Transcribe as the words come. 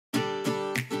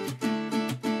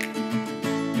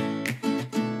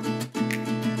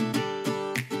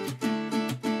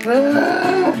Just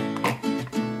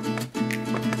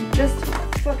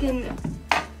fucking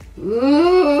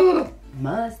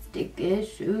my sticky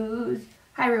shoes.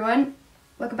 Hi everyone,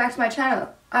 welcome back to my channel.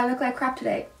 I look like crap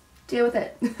today. Deal with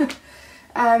it.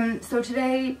 So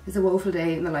today is a woeful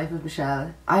day in the life of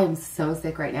Michelle. I am so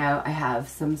sick right now. I have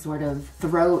some sort of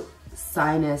throat,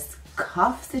 sinus,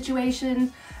 cough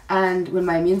situation, and when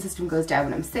my immune system goes down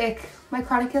when I'm sick, my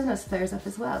chronic illness flares up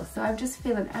as well. So I'm just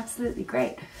feeling absolutely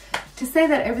great. To say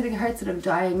that everything hurts and I'm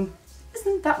dying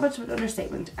isn't that much of an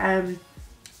understatement.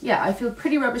 Yeah, I feel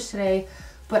pretty rubbish today,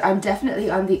 but I'm definitely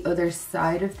on the other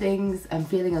side of things. I'm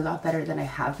feeling a lot better than I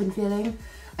have been feeling.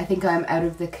 I think I'm out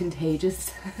of the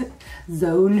contagious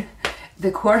zone, the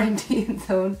quarantine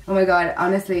zone. Oh my god,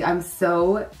 honestly, I'm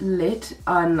so lit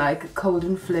on like cold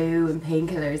and flu and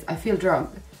painkillers. I feel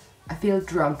drunk. I feel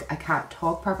drunk. I can't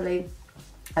talk properly.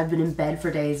 I've been in bed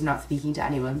for days not speaking to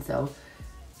anyone, so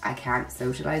I can't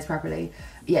socialize properly.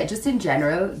 Yeah, just in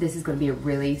general, this is going to be a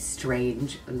really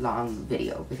strange, long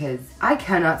video because I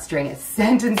cannot string a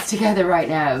sentence together right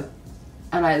now.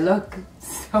 And I look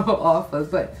so awful,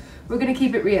 but we're going to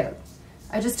keep it real.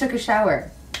 I just took a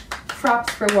shower.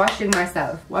 Props for washing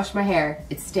myself. Washed my hair.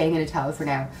 It's staying in a towel for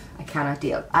now. I cannot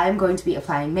deal. I'm going to be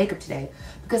applying makeup today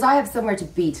because I have somewhere to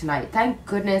be tonight. Thank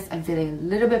goodness I'm feeling a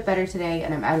little bit better today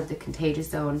and I'm out of the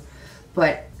contagious zone.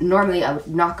 But normally I would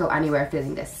not go anywhere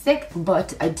feeling this sick,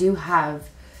 but I do have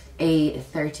a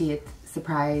 30th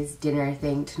surprise dinner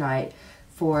thing tonight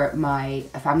for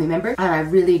a family member, and I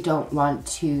really don't want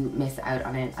to miss out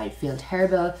on it. I'd feel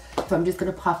terrible, so I'm just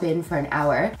gonna pop in for an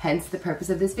hour, hence the purpose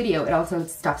of this video. It also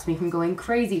stops me from going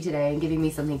crazy today and giving me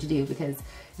something to do, because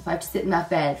if I have to sit in that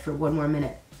bed for one more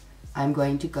minute, I'm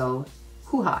going to go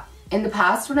hoo-ha. In the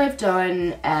past, when I've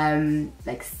done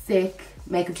like sick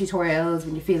makeup tutorials,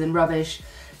 when you're feeling rubbish,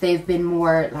 they've been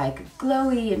more like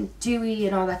glowy and dewy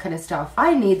and all that kind of stuff.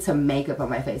 I need some makeup on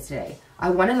my face today. I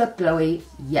want to look glowy,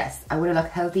 yes. I want to look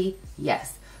healthy,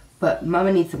 yes. But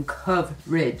mama needs some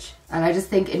coverage. And I just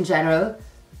think in general,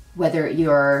 whether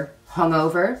you're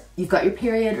hungover, you've got your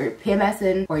period or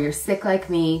PMSing, or you're sick like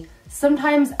me,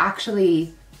 sometimes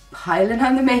actually piling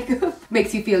on the makeup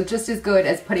makes you feel just as good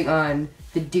as putting on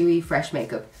the dewy, fresh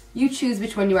makeup. You choose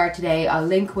which one you are today. I'll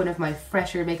link one of my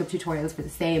fresher makeup tutorials for the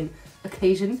same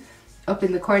occasion up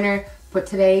in the corner. But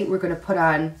today we're going to put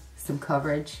on some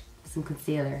coverage, some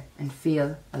concealer, and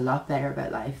feel a lot better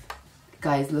about life.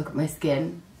 Guys, look at my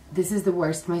skin. This is the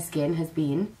worst my skin has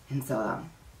been in so long.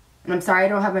 And I'm sorry I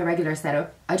don't have my regular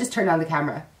setup. I just turned on the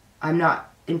camera. I'm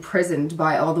not imprisoned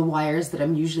by all the wires that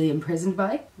I'm usually imprisoned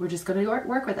by. We're just going to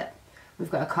work with it. We've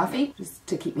got a coffee just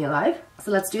to keep me alive. So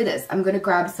let's do this. I'm going to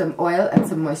grab some oil and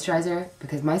some moisturizer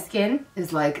because my skin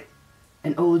is like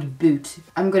an old boot.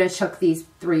 I'm going to chuck these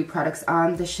 3 products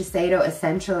on. The Shiseido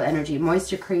Essential Energy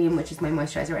Moisture Cream, which is my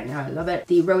moisturizer right now. I love it.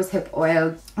 The Rosehip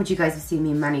Oil, which you guys have seen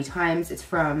me many times. It's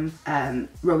from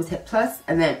Rosehip Plus.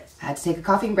 And then I had to take a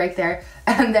coughing break there.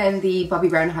 And then the Bobbi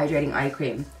Brown Hydrating Eye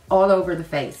Cream. All over the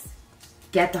face.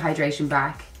 Get the hydration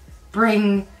back.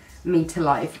 Bring me to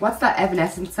life. What's that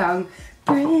Evanescence song?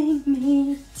 Bring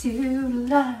me to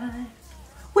life.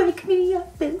 Wake me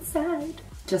up inside.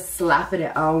 Just slapping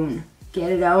it on.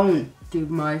 Get it on. Dude,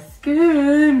 my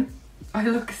skin. I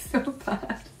look so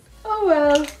bad. Oh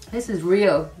well. This is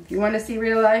real. If you want to see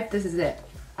real life, this is it.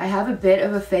 I have a bit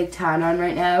of a fake tan on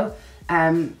right now,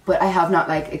 but I have not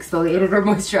like exfoliated or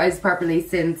moisturized properly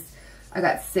since I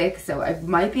got sick, so I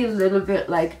might be a little bit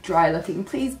like dry looking.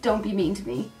 Please don't be mean to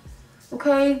me.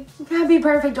 Okay? You can't be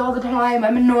perfect all the time.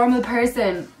 I'm a normal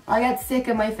person. I get sick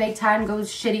and my fake tan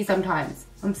goes shitty sometimes.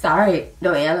 I'm sorry.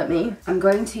 Don't yell at me. I'm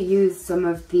going to use some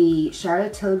of the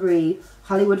Charlotte Tilbury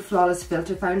Hollywood Flawless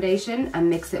Filter Foundation and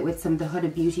mix it with some of the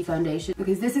Huda Beauty Foundation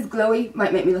because this is glowy,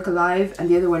 might make me look alive, and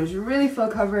the other one is really full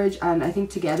coverage, and I think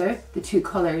together the 2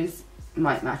 colors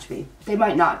might match me. They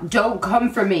might not. Don't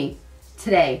come for me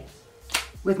today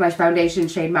with my foundation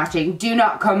shade matching. Do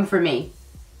not come for me.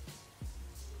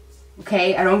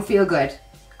 Okay, I don't feel good.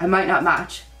 I might not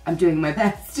match. I'm doing my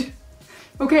best.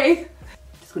 Okay?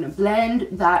 Just gonna blend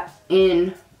that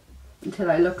in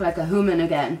until I look like a human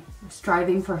again. I'm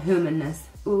striving for humanness.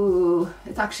 Ooh,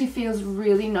 it actually feels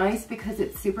really nice because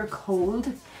it's super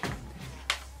cold.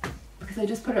 Because I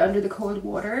just put it under the cold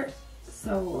water.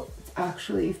 So it's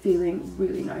actually feeling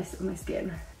really nice on my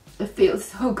skin. It feels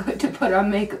so good to put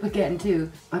on makeup again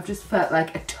too. I've just felt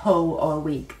like a toe all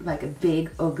week. Like a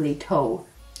big ugly toe.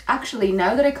 Actually,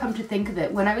 now that I come to think of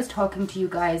it, when I was talking to you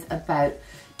guys about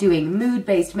doing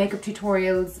mood-based makeup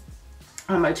tutorials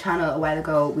on my channel a while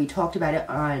ago, we talked about it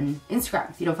on Instagram.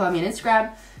 If you don't follow me on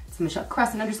Instagram, it's Michelle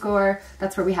 _.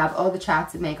 That's where we have all the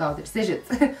chats and make all the decisions.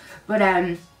 But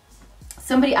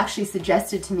Somebody actually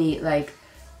suggested to me like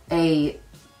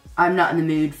I'm not in the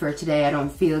mood for today, I don't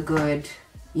feel good,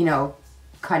 you know,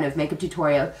 kind of makeup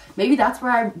tutorial. Maybe that's where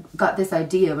I got this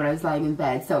idea when I was lying in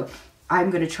bed. So I'm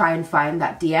going to try and find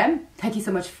that DM. Thank you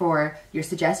so much for your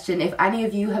suggestion. If any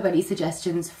of you have any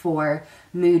suggestions for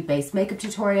mood-based makeup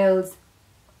tutorials,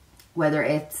 whether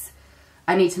it's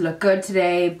I need to look good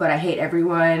today but I hate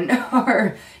everyone,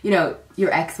 or you know,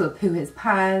 your ex will poo his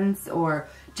pants, or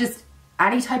just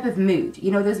any type of mood.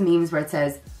 You know those memes where it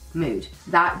says mood?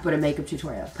 That, but a makeup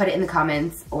tutorial. Put it in the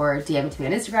comments or DM it to me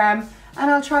on Instagram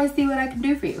and I'll try and see what I can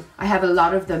do for you. I have a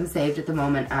lot of them saved at the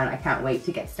moment and I can't wait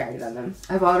to get started on them.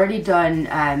 I've already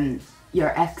done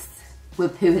your ex will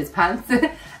poo his pants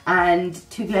and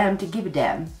too glam to give a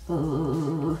damn.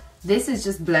 Ooh. This is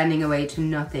just blending away to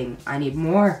nothing. I need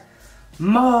more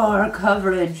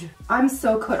coverage. I'm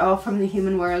so cut off from the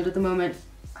human world at the moment.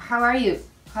 How are you?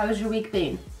 How's your week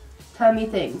been? Tell me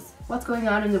things. What's going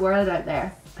on in the world out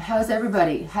there? How's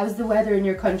everybody? How's the weather in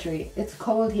your country? It's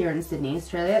cold here in Sydney,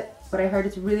 Australia, but I heard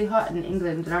it's really hot in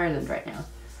England and Ireland right now,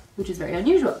 which is very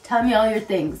unusual. Tell me all your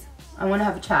things. I want to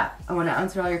have a chat. I want to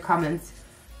answer all your comments,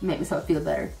 make myself feel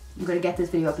better. I'm going to get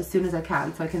this video up as soon as I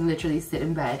can so I can literally sit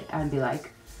in bed and be like,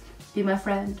 be my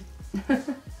friend.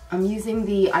 I'm using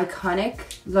the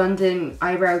iconic London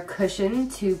eyebrow cushion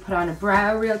to put on a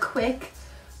brow real quick.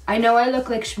 I know I look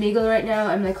like Schmeagol right now.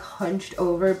 I'm like hunched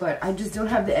over, but I just don't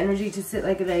have the energy to sit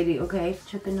like a lady, okay?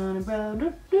 Chucking on a brow,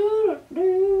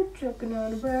 chucking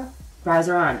on a brow. Brows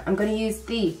are on. I'm gonna use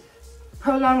the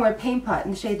Pro Longwear paint pot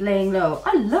in the shade Laying Low.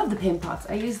 I love the paint pots.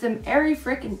 I use them every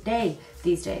freaking day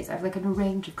these days. I have like a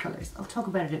range of colors. I'll talk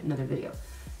about it in another video.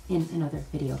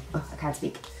 Oh, I can't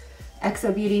speak.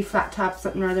 XO Beauty flat top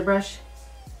something or other brush.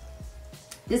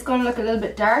 This is gonna look a little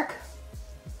bit dark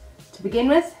to begin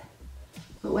with,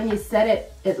 but when you set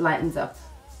it, it lightens up.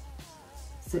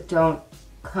 So don't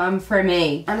come for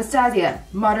me. Anastasia,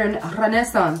 Modern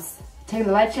Renaissance. Taking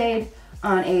the light shade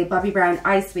on a Bobbi Brown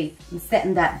eye sweep and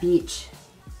setting that beach.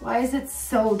 Why is it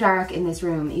so dark in this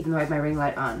room even though I have my ring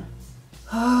light on?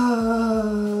 Oh,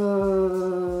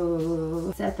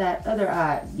 set that other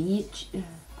eye, beach.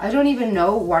 I don't even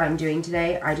know what I'm doing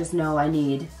today. I just know I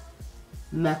need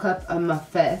makeup on my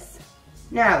face.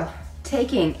 Now,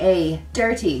 taking a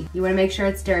dirty, you want to make sure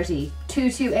it's dirty,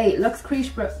 228 Luxe Crease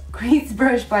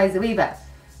Brush by Zoeva,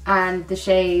 and the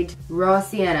shade Raw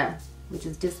Sienna, which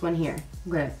is this one here.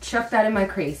 I'm going to chuck that in my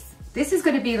crease. This is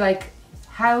going to be like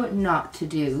how not to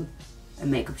do a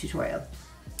makeup tutorial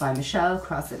by Michelle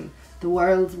Crossan, the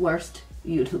world's worst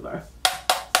YouTuber.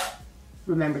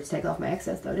 Remembered to take off my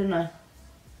excess though, didn't I?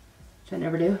 Which I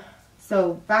never do.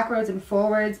 So backwards and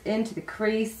forwards into the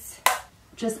crease.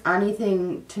 Just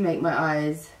anything to make my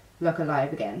eyes look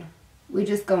alive again. We're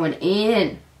just going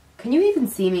in. Can you even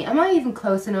see me? Am I even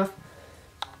close enough?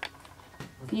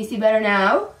 Can you see better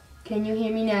now? Can you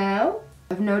hear me now?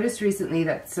 I've noticed recently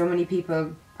that so many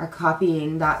people are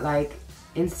copying that like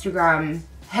Instagram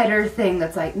header thing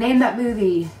that's like, name that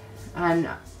movie. And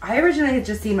I originally had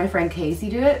just seen my friend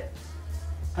Casey do it.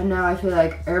 And now I feel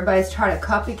like everybody's trying to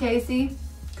copy Casey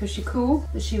because she's cool.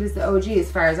 But she was the OG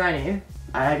as far as I knew.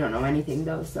 I don't know anything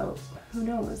though, so who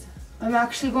knows? I'm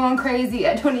actually going crazy.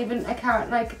 I can't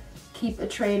like keep a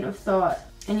train of thought.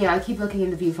 And yeah, I keep looking in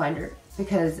the viewfinder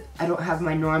because I don't have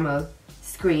my normal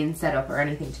screen set up or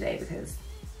anything today because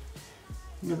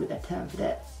nobody got time for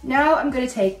that. Now I'm going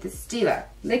to take the Stila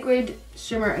Liquid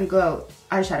Shimmer and Glow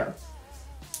eyeshadow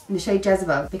in the shade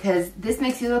Jezebel because this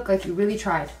makes you look like you really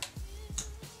tried.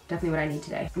 Definitely what I need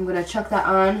today. I'm going to chuck that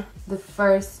on the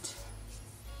first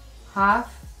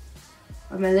half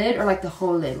of my lid, or like the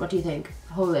whole lid. What do you think?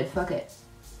 The whole lid, fuck it.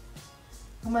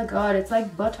 Oh my god, it's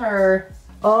like butter.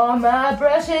 All my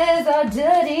brushes are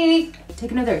dirty.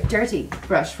 Take another dirty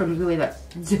brush from Zoeva.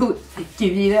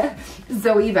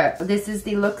 Zoeva. This is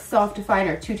the Look Soft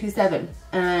Definer 227.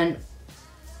 And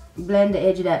blend the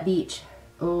edge of that beach.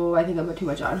 Oh, I think I put too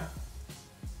much on.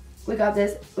 We got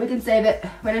this. We can save it.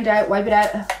 When in doubt, wipe it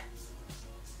out.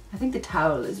 I think the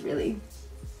towel is really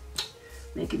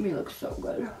making me look so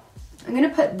good. I'm gonna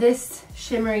put this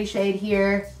shimmery shade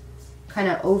here, kind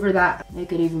of over that,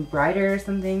 make it even brighter or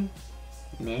something.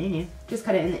 Just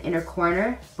kind of in the inner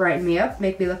corner, brighten me up,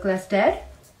 make me look less dead.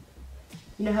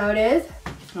 You know how it is?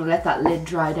 I'll let that lid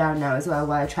dry down now as well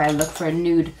while I try and look for a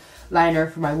nude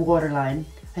liner for my waterline.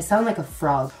 I sound like a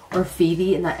frog. Or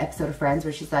Phoebe in that episode of Friends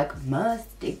where she's like,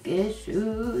 mustard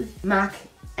shoes. MAC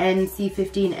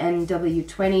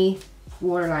NC15NW20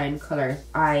 waterline color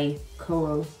eye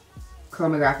coal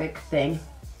chromographic thing.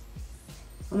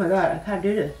 Oh my god, I can't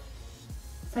do this.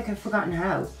 It's like I've forgotten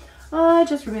how. Oh, I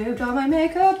just removed all my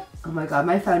makeup. Oh my god,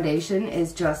 my foundation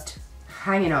is just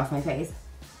hanging off my face.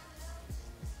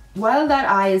 While that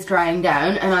eye is drying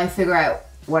down and I figure out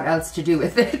what else to do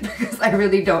with it, because I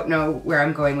really don't know where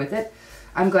I'm going with it,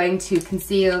 I'm going to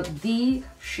conceal the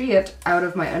shit out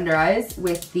of my under eyes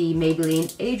with the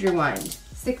Maybelline Age Rewind.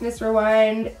 Sickness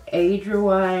Rewind, Age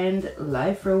Rewind,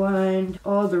 Life Rewind,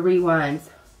 all the rewinds.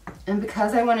 And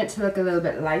because I want it to look a little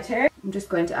bit lighter, I'm just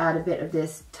going to add a bit of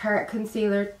this Tarte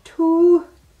concealer too.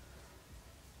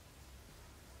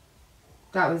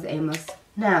 That was aimless.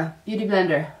 Now, Beauty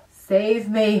Blender, save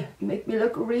me. Make me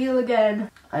look real again.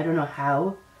 I don't know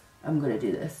how I'm gonna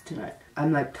do this tonight.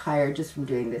 I'm like tired just from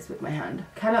doing this with my hand.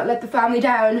 Cannot let the family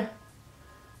down.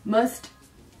 Must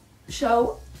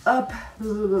show up.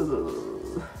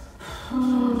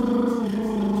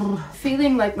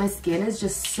 Feeling like my skin is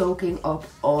just soaking up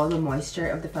all the moisture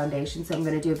of the foundation, so I'm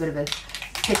going to do a bit of a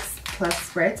Fix Plus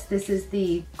spritz. This is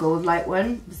the Gold Light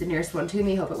one. It's the nearest one to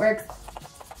me. Hope it works.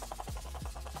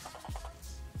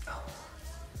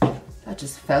 That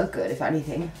just felt good, if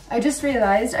anything. I just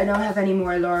realised I don't have any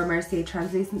more Laura Mercier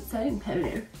translucent setting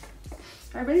powder.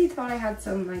 I really thought I had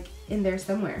some like in there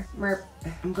somewhere.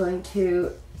 I'm going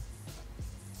to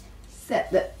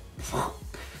set the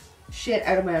shit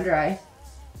out of my under eye.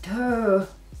 Oh,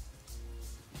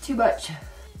 too much.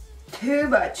 Too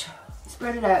much.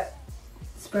 Spread it out.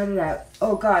 Spread it out.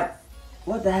 Oh god.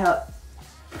 What the hell?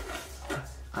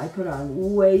 I put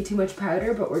on way too much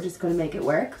powder, but we're just gonna make it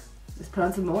work. Let's put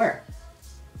on some more.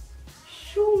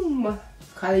 Shoom.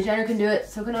 Kylie Jenner can do it,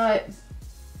 so can I.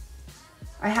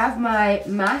 I have my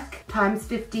MAC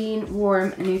x15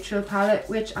 Warm Neutral palette,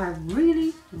 which I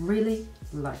really, really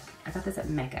like. I got this at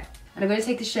Mecca. And I'm going to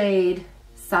take the shade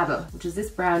Saddle, which is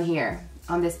this brown here,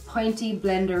 on this pointy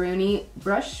Blenderoonie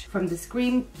brush from the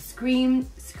Screen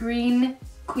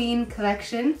Queen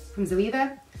collection from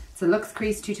Zoeva. It's a Luxe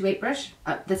Crease 228 brush.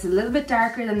 That's a little bit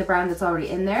darker than the brown that's already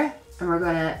in there. And we're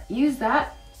going to use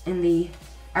that in the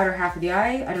outer half of the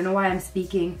eye. I don't know why I'm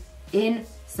speaking in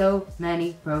so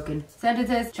many broken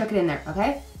sentences. Chuck it in there,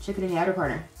 okay? Chuck it in the outer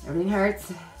corner. Everything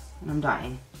hurts and I'm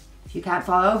dying. If you can't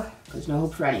follow, there's no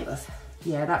hope for any of us.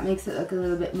 Yeah, that makes it look a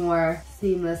little bit more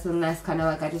seamless and less kind of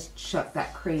like I just chucked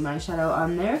that cream eyeshadow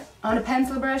on there. On a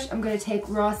pencil brush, I'm going to take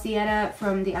Raw Sienna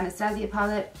from the Anastasia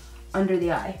palette under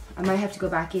the eye. I might have to go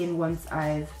back in once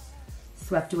I've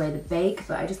swept away the bake,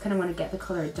 but I just kind of want to get the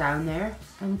color down there.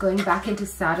 I'm going back into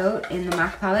Saddle in the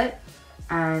MAC palette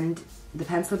and the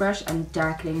pencil brush and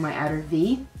darkening my outer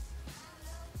V.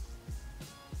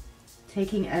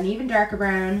 Taking an even darker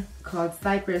brown called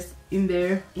Cypress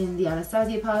Umber in the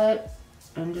Anastasia palette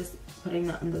and just putting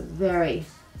that in the very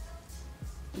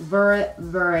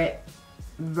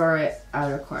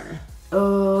outer corner.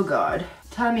 Oh god.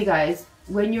 Tell me guys,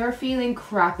 when you're feeling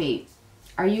crappy,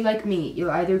 are you like me?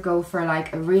 You'll either go for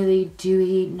like a really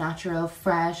dewy, natural,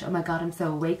 fresh, oh my god I'm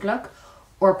so awake look,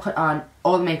 or put on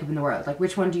all the makeup in the world. Like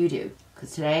which one do you do?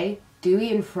 Because today,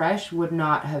 dewy and fresh would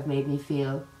not have made me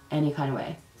feel any kind of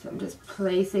way. So I'm just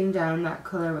placing down that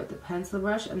colour with the pencil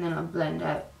brush and then I'll blend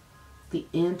out the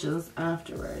edges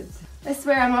afterwards. I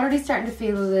swear I'm already starting to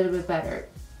feel a little bit better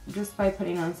just by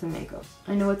putting on some makeup.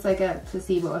 I know it's like a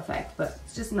placebo effect, but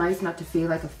it's just nice not to feel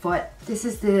like a foot. This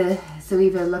is the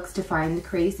Zoeva Luxe Define the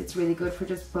Crease. It's really good for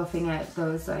just buffing out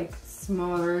those like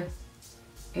smaller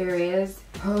areas.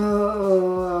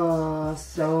 Oh,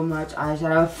 so much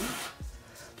eyeshadow.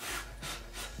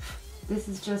 This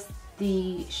is just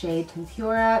the shade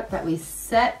Tempura that we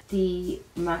set the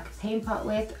MAC paint pot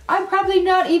with. I'm probably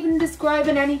not even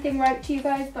describing anything right to you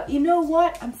guys, but you know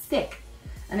what? I'm sick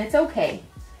and it's okay.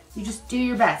 You just do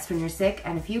your best when you're sick,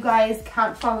 and if you guys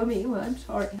can't follow me, well, I'm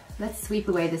sorry. Let's sweep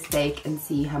away this bake and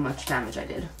see how much damage I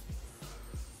did.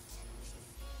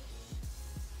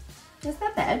 That's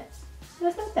not bad.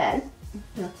 That's not bad.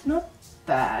 That's not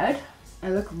bad.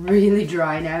 I look really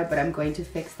dry now, but I'm going to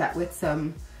fix that with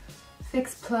some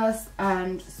Fix Plus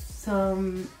and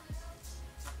some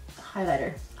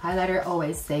highlighter. Highlighter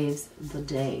always saves the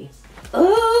day.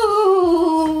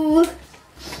 Ooh!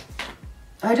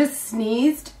 I just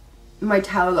sneezed my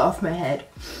towel off my head.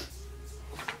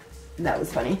 That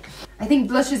was funny. I think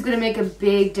blush is going to make a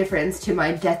big difference to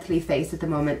my deathly face at the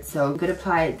moment, so I'm going to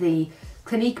apply the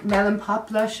Clinique Melon Pop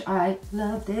blush. I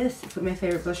love this. It's one of my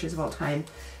favourite blushers of all time.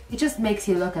 It just makes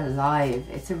you look alive.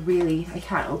 It's a really, I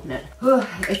can't open it.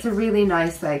 It's a really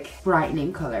nice like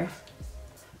brightening colour.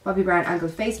 Bobbi Brown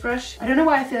Angled Face Brush. I don't know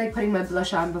why I feel like putting my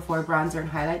blush on before bronzer and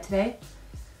highlight today,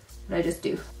 but I just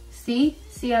do. See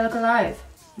I look alive.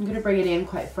 I'm going to bring it in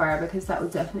quite far because that will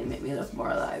definitely make me look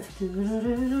more alive.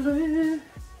 In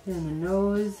the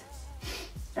nose.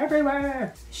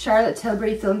 Everywhere. Charlotte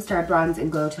Tilbury Film Star Bronze and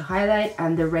Glow to highlight,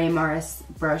 and the Ray Morris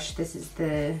brush. This is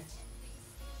the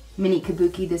mini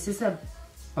kabuki. This is a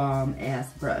bomb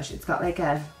ass brush. It's got like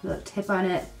a little tip on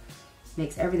it.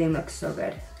 Makes everything look so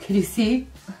good. Can you see?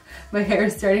 My hair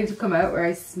is starting to come out where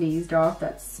I sneezed off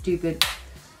that stupid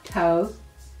towel.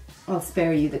 I'll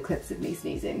spare you the clips of me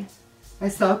sneezing. I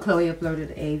saw Chloe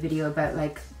uploaded a video about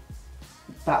like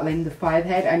battling the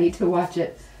 5-head. I need to watch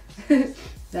it.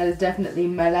 That is definitely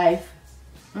my life.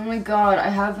 Oh my god, I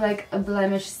have like a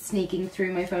blemish sneaking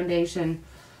through my foundation.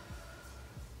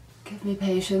 Give me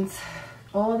patience.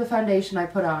 All the foundation I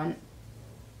put on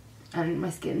and my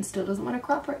skin still doesn't want to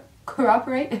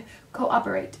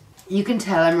cooperate. You can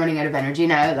tell I'm running out of energy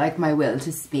now. Like my will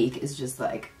to speak is just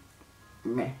like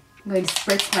meh. I'm going to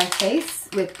spritz my face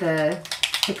with the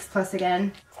Fix Plus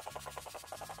again.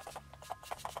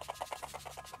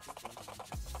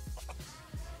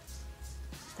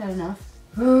 Is that enough?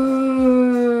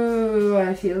 Ooh,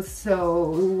 I feel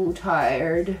so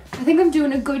tired. I think I'm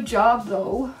doing a good job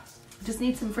though. Just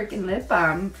need some freaking lip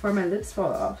balm before my lips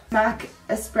fall off. MAC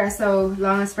espresso,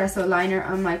 long espresso liner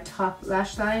on my top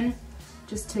lash line,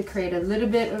 just to create a little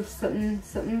bit of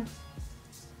something.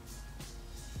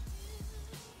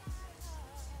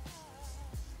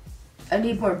 I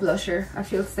need more blusher. I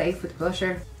feel safe with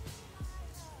blusher.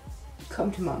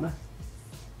 Come to mama.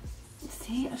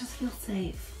 See, I just feel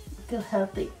safe. I feel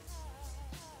healthy.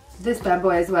 This bad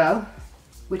boy as well,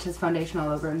 which has foundation all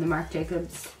over, and the Marc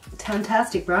Jacobs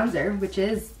Fantastic Bronzer, which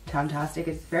is fantastic.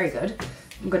 It's very good.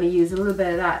 I'm going to use a little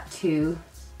bit of that to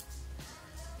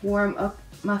warm up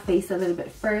my face a little bit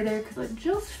further because I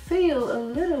just feel a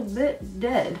little bit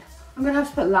dead. I'm going to have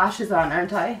to put lashes on,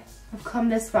 aren't I? I've come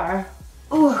this far.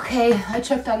 Oh, okay. I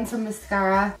chucked on some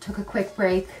mascara, took a quick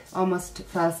break, almost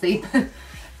fell asleep.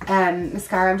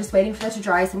 Mascara, I'm just waiting for that to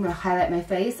dry, so I'm going to highlight my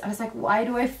face. I was like, why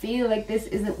do I feel like this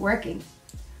isn't working?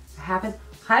 I haven't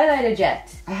highlighted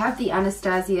yet. I have the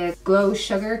Anastasia Glow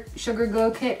Sugar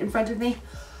Glow Kit in front of me.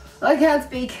 I can't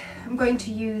speak. I'm going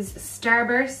to use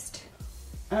Starburst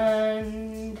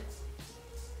and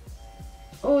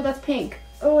oh, that's pink.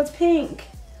 Oh, it's pink.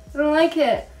 I don't like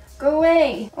it. Go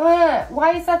away.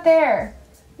 Why is that there?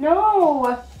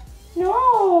 No,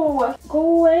 no,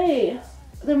 go away.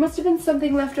 There must have been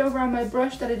something left over on my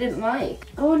brush that I didn't like.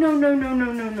 Oh no, no, no,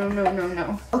 no, no, no, no, no,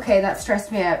 no. Okay, that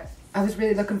stressed me out. I was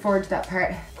really looking forward to that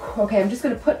part. Okay, I'm just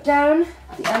gonna put down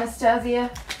the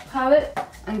Anastasia palette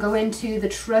and go into the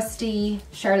trusty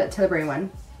Charlotte Tilbury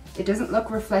one. It doesn't look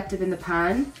reflective in the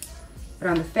pan, but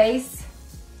on the face,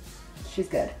 she's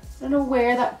good. I don't know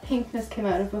where that pinkness came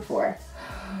out of before.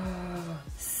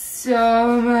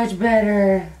 So much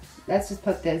better. Let's just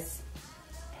put this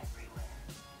everywhere.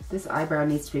 This eyebrow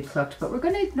needs to be plucked, but we're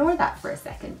gonna ignore that for a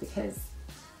second because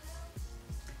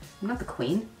I'm not the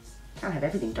queen. Can't have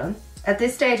everything done. At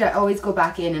this stage, I always go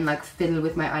back in and like fiddle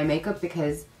with my eye makeup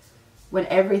because when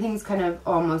everything's kind of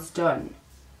almost done,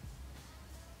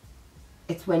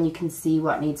 it's when you can see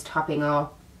what needs topping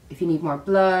up. If you need more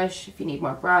blush, if you need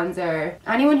more bronzer.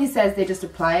 Anyone who says they just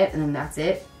apply it and then that's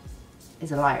it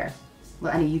is a liar.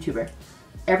 Well, any YouTuber.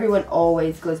 Everyone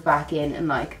always goes back in and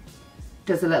like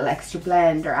does a little extra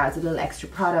blend or adds a little extra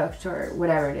product or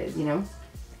whatever it is, you know?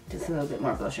 Just a little bit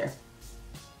more blusher.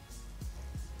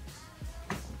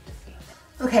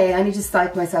 Okay, I need to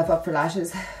psych myself up for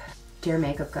lashes. Dear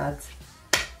makeup gods,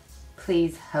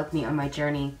 please help me on my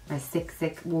journey, my sick,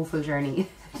 woeful journey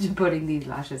to putting these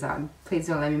lashes on. Please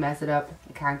don't let me mess it up.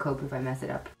 I can't cope if I mess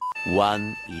it up.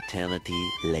 One eternity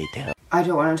later. I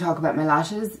don't want to talk about my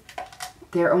lashes.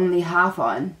 They're only half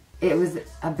on. It was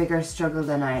a bigger struggle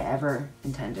than I ever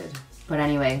intended. But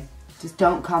anyway, just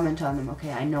don't comment on them,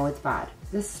 okay? I know it's bad.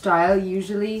 This style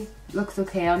usually looks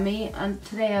okay on me, and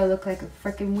today I look like a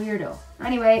freaking weirdo.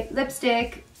 Anyway,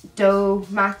 lipstick, Doe,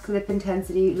 MAC Lip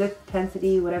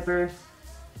Intensity, whatever.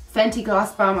 Fenty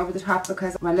Gloss Bomb over the top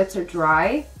because my lips are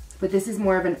dry, but this is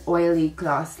more of an oily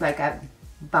gloss, like a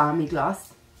balmy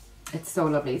gloss. It's so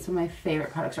lovely. It's one of my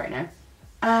favorite products right now.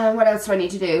 What else do I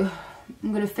need to do?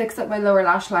 I'm going to fix up my lower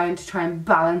lash line to try and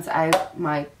balance out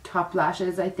my top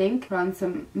lashes, I think. Put on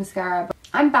some mascara.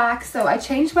 I'm back, so I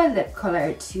changed my lip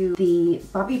colour to the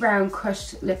Bobbi Brown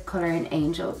Crushed Lip Colour in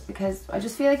Angel because I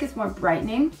just feel like it's more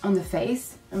brightening on the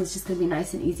face and it's just going to be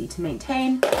nice and easy to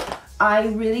maintain. I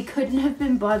really couldn't have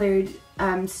been bothered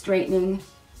straightening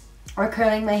or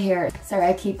curling my hair. Sorry,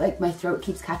 I keep, like, my throat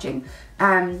keeps catching.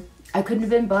 I couldn't have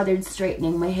been bothered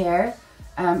straightening my hair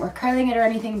or curling it or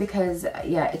anything because,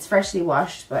 yeah, it's freshly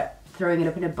washed, but throwing it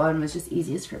up in a bun was just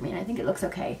easiest for me, and I think it looks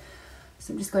okay.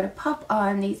 So I'm just going to pop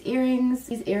on these earrings.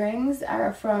 These earrings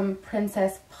are from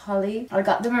Princess Polly. I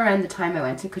got them around the time I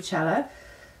went to Coachella,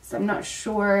 so I'm not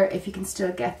sure if you can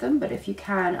still get them, but if you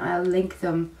can, I'll link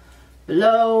them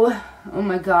below. Oh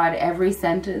my god, every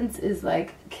sentence is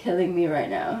like killing me right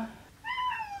now.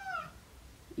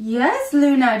 Yes,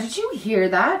 Luna, did you hear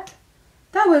that?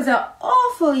 That was an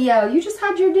awful yell. You just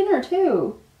had your dinner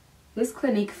too. This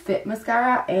Clinique Fit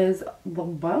mascara is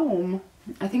boom.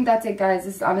 I think that's it, guys.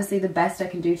 This is honestly the best I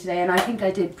can do today, and I think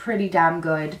I did pretty damn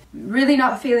good. Really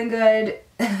not feeling good.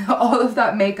 All of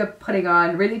that makeup putting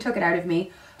on really took it out of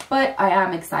me, but I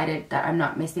am excited that I'm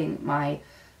not missing my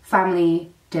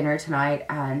family dinner tonight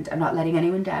and I'm not letting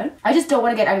anyone down. I just don't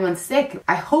want to get anyone sick.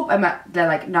 I hope I'm at the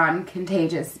like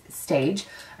non-contagious stage.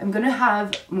 I'm gonna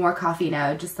have more coffee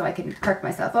now just so I can perk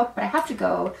myself up, but I have to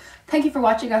go. Thank you for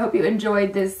watching. I hope you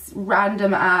enjoyed this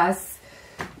random ass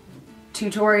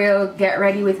tutorial. Get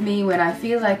ready with me when I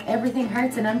feel like everything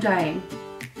hurts and I'm dying.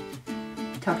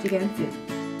 Talk to you again soon.